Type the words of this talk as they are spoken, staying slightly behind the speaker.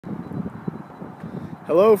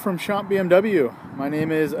Hello from Schomp BMW. My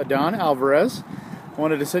name is Adon Alvarez. I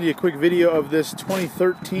wanted to send you a quick video of this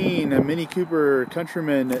 2013 Mini Cooper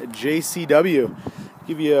Countryman JCW.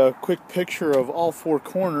 Give you a quick picture of all four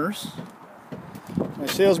corners. My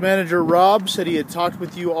sales manager Rob said he had talked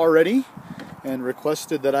with you already and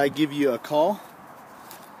requested that I give you a call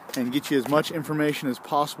and get you as much information as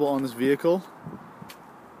possible on this vehicle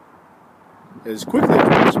as quickly as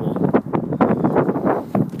possible.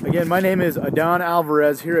 Again, my name is Adon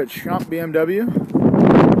Alvarez here at Schomp BMW.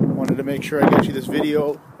 Wanted to make sure I get you this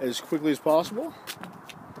video as quickly as possible.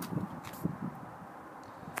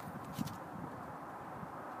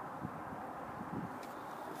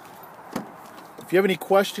 If you have any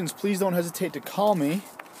questions, please don't hesitate to call me.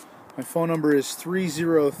 My phone number is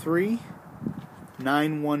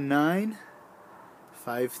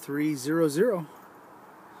 303-919-5300.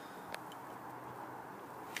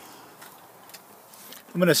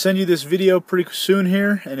 I'm going to send you this video pretty soon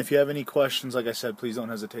here, and if you have any questions, like I said, please don't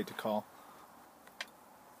hesitate to call.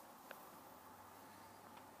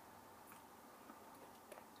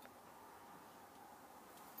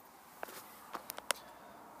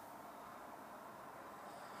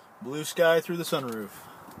 Blue sky through the sunroof.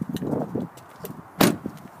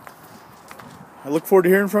 I look forward to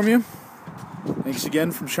hearing from you. Thanks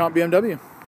again from Schomp BMW.